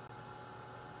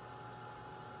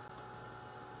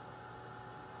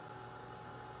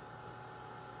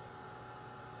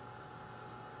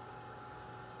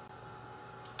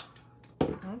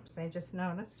 Oops, I just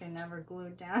noticed I never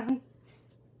glued down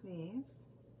these.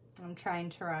 I'm trying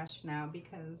to rush now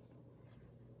because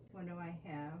what do I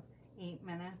have? 8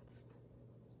 minutes?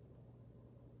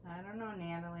 I don't know,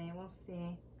 Natalie. We'll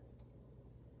see.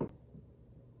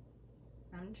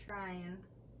 I'm trying.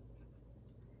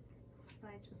 So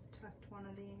I just tucked one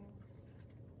of these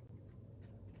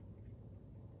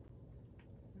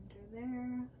under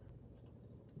there.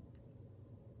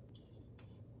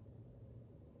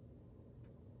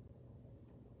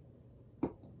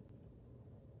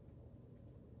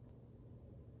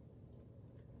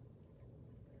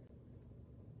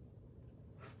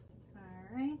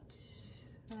 Alright,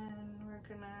 and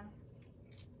we're gonna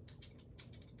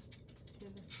do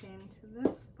the same to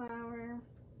this flower.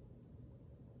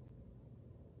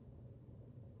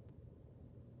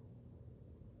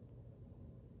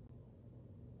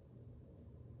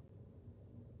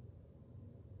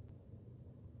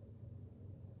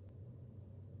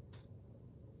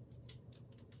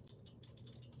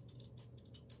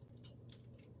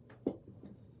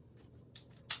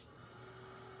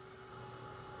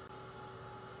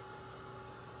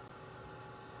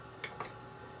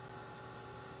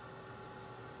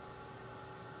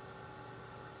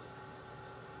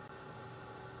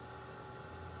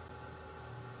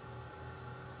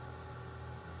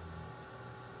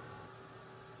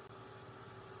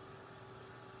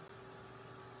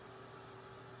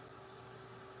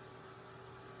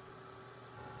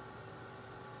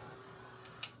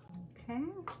 Okay.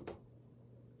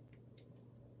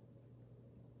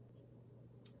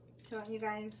 Don't you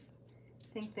guys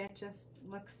think that just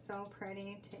looks so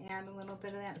pretty to add a little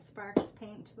bit of that Sparks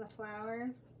paint to the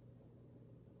flowers?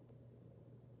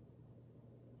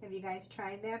 Have you guys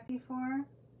tried that before?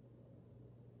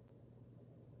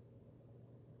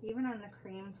 Even on the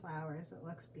cream flowers, it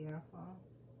looks beautiful.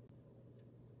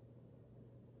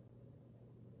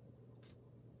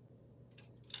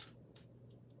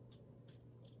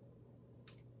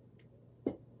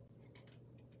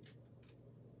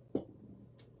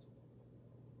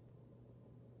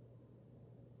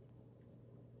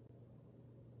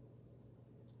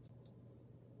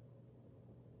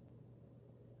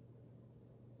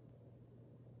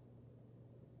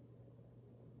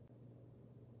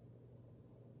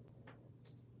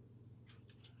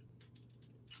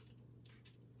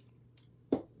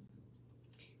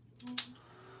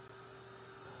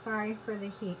 Sorry for the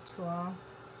heat tool.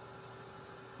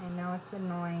 I know it's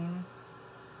annoying.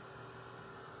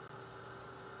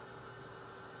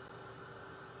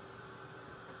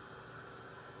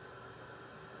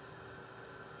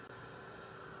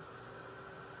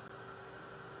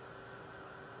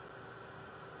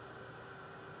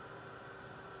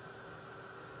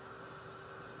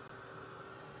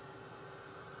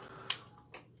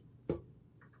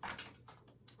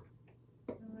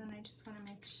 And then I just want to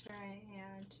make sure I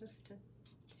add just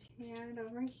a tad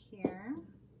over here.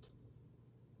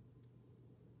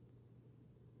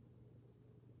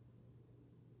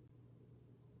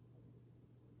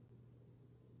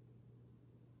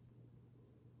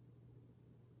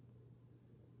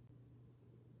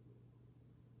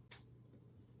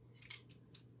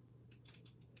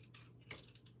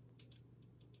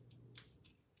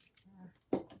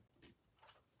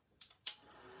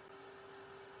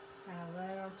 Got a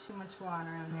little too much water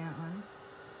on that one.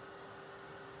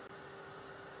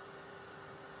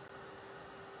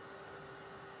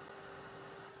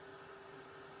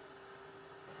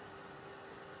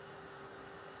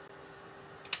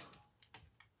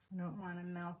 I don't want to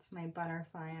melt my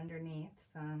butterfly underneath,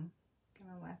 so I'm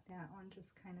gonna let that one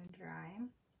just kind of dry.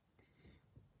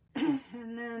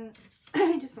 And then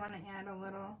I just want to add a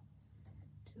little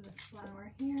to this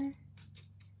flower here.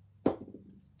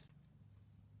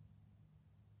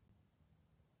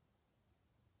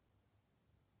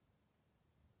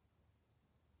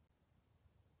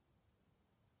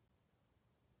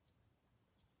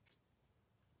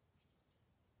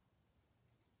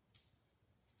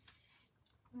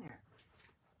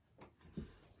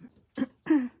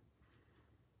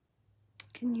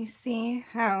 You see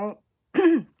how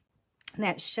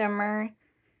that shimmer,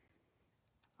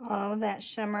 all of that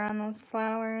shimmer on those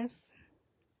flowers?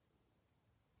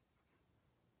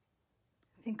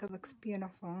 I think it looks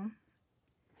beautiful.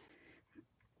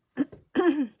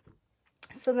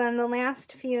 So then the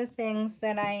last few things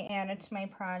that I added to my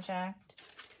project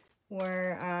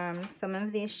were some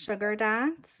of these sugar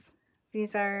dots.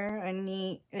 These are a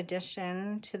neat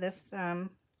addition to this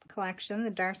collection, the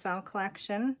Darcelle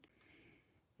collection.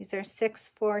 These are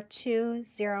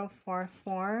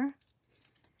 642044.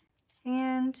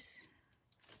 And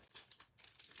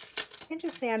I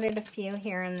just added a few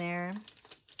here and there.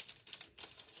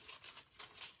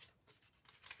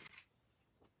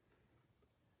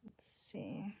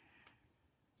 See,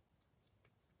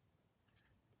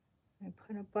 I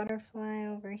put a butterfly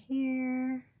over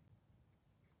here.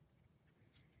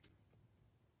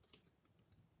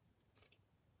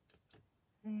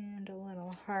 And a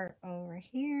little heart over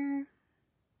here.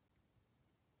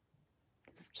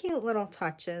 Just cute little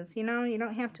touches, you know, you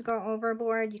don't have to go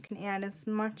overboard. You can add as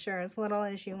much or as little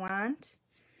as you want.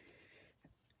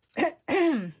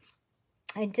 I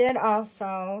did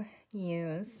also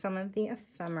use some of the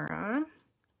ephemera.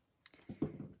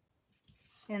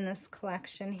 In this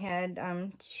collection had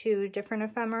 2 different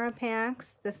ephemera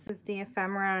packs. This is the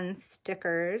ephemera and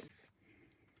stickers.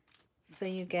 So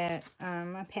you get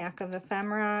a pack of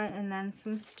ephemera and then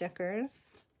some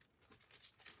stickers.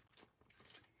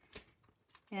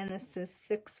 And this is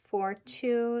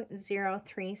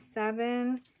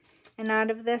 642037. And out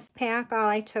of this pack, all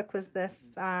I took was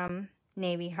this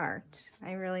navy heart.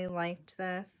 I really liked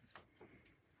this.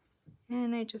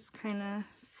 And I just kind of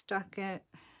stuck it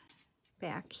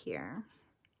back here.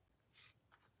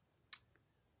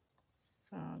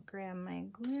 So I'll grab my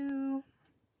glue.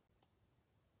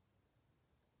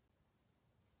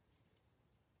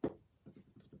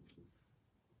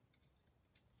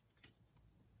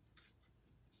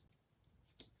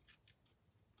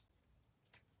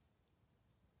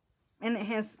 And it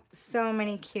has so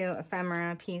many cute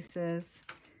ephemera pieces.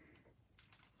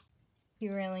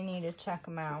 You really need to check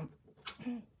them out.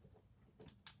 And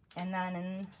then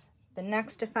in the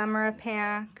next ephemera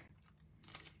pack,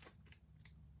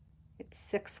 it's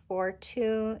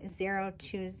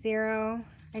 642020.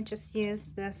 I just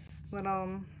used this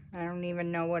little, I don't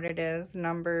even know what it is,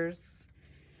 numbers,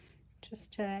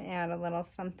 just to add a little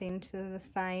something to the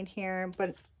side here.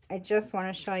 But I just want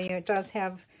to show you, it does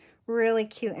have really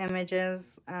cute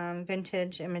images,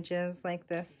 vintage images like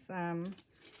this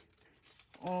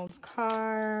old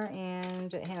car,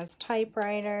 and it has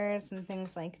typewriters and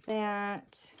things like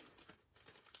that.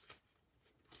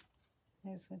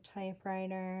 There's a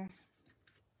typewriter.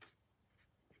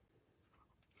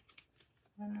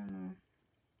 I don't know.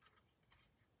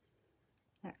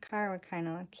 That car would kind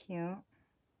of look cute.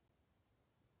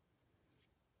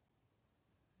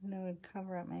 And it would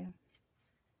cover up my...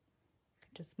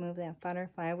 Just move that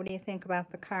butterfly. What do you think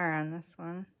about the car on this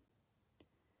one?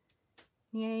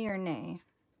 Yay or nay?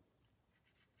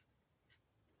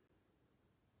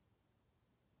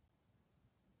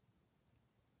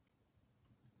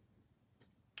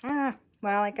 Ah,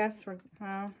 well, I guess we're,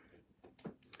 well,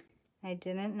 I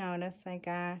didn't notice I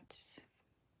got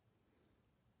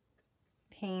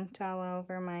paint all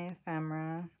over my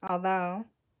ephemera, although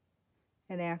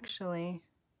it actually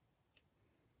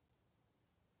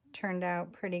turned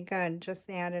out pretty good, just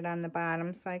added on the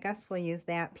bottom. So I guess we'll use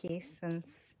that piece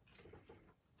since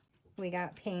we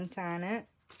got paint on it.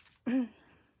 Let me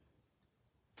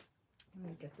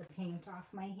get the paint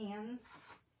off my hands.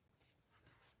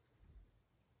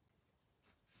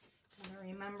 Gotta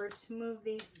remember to move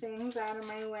these things out of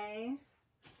my way.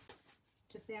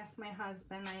 Just ask my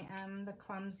husband, I am the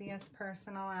clumsiest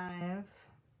person alive.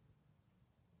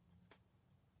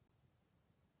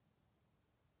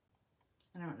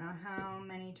 I don't know how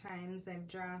many times I've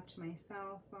dropped my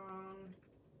cell phone.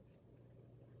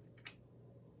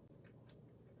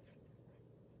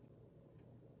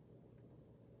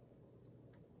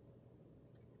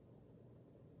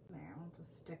 There, we'll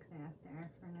just stick that there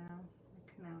for now. I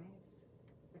can always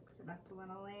fix it up a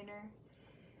little later.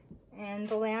 And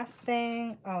the last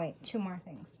thing, oh wait, 2 more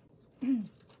things.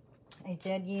 I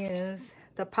did use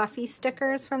the puffy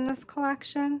stickers from this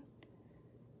collection.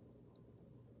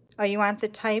 Oh, you want the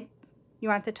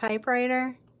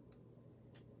typewriter?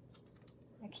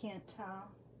 I can't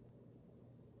tell.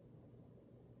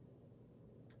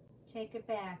 Take it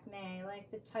back, nay, I like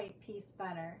the type piece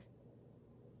better.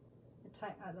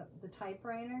 The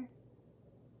typewriter?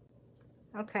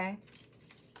 Okay.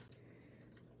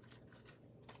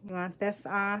 You want this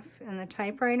off and the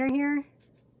typewriter here?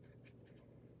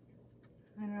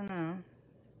 I don't know.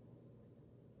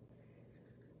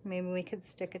 Maybe we could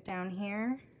stick it down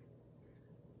here.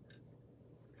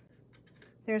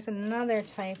 There's another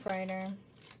typewriter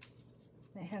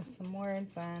that has some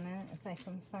words on it, if I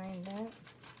can find it.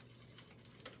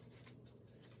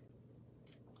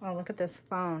 Oh, look at this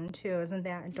phone, too. Isn't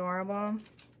that adorable?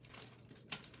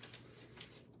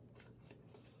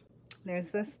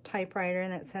 There's this typewriter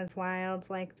that says wild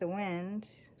like the wind.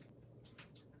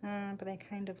 But I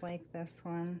kind of like this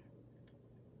one.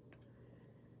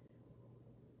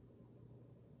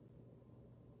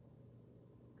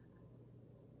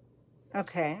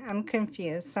 Okay, I'm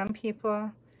confused. Some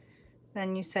people,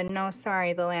 then you said, no,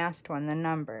 sorry, the last one, the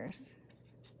numbers.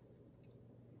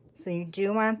 So you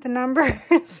do want the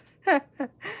numbers?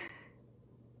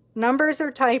 Numbers or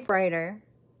typewriter?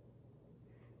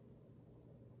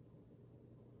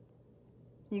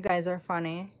 You guys are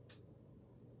funny.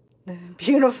 The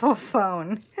beautiful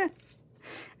phone.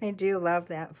 I do love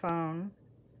that phone.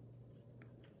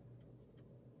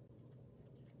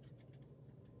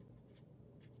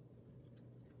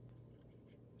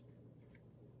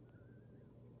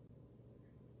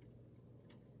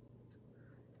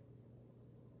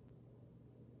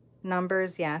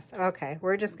 Numbers, yes. Okay,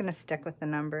 we're just going to stick with the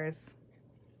numbers.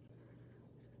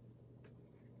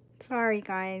 Sorry,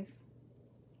 guys.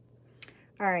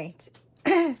 All right.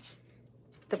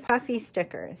 The puffy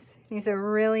stickers. These are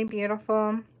really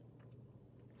beautiful.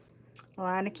 A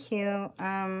lot of cute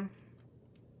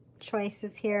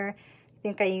choices here. I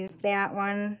think I used that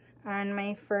one on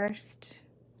my first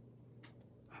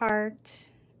heart.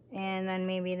 And then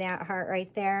maybe that heart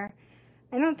right there.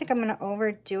 I don't think I'm going to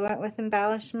overdo it with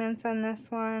embellishments on this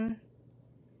one.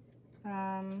 So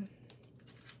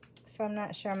I'm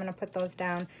not sure I'm going to put those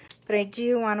down. But I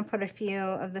do want to put a few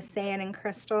of the satin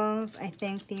crystals. I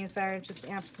think these are just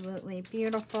absolutely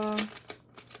beautiful.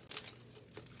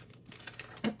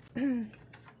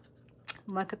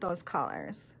 Look at those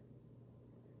colors.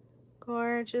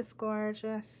 Gorgeous,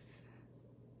 gorgeous.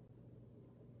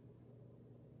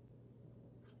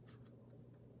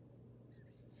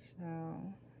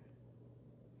 So,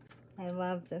 I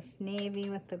love this navy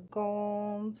with the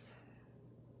gold.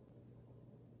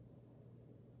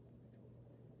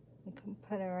 You can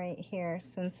put it right here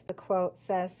since the quote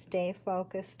says stay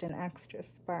focused and extra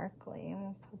sparkly.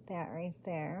 We'll put that right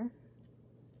there.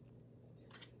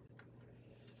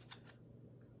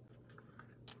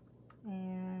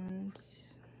 And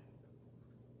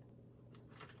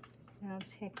I'll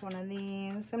take one of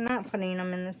these. I'm not putting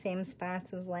them in the same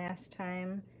spots as last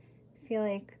time. I feel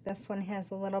like this one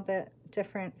has a little bit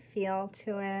different feel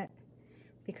to it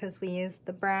because we used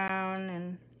the brown,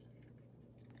 and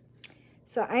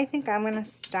so I think I'm going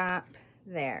to stop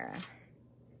there.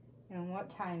 And what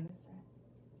time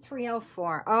is it?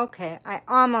 3:04. Okay, I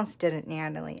almost did it,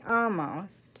 Natalie.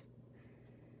 Almost.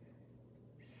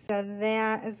 So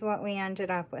that is what we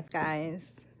ended up with,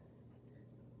 guys.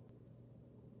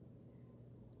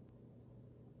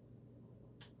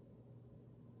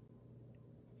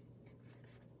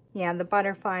 Yeah, the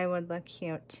butterfly would look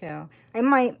cute too. I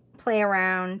might play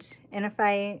around, and if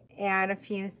I add a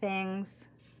few things,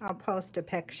 I'll post a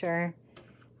picture.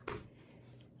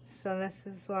 So this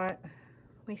is what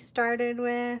we started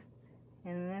with,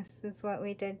 and this is what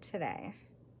we did today.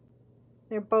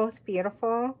 They're both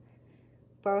beautiful,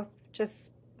 both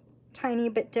just tiny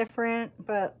bit different,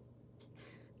 but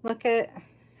look at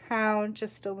how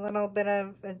just a little bit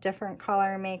of a different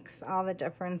color makes all the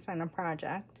difference in a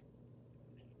project.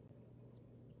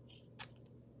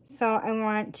 So I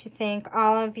want to thank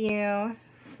all of you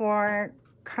for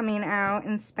coming out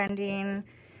and spending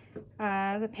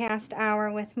the past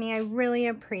hour with me. I really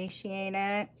appreciate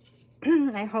it.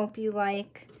 I hope you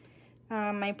like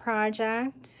my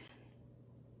project,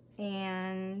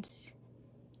 and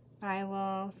I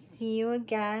will see you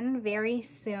again very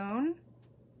soon.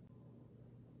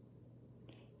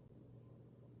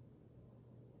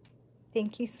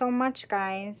 Thank you so much,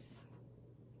 guys.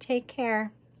 Take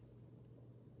care.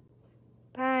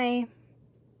 Bye.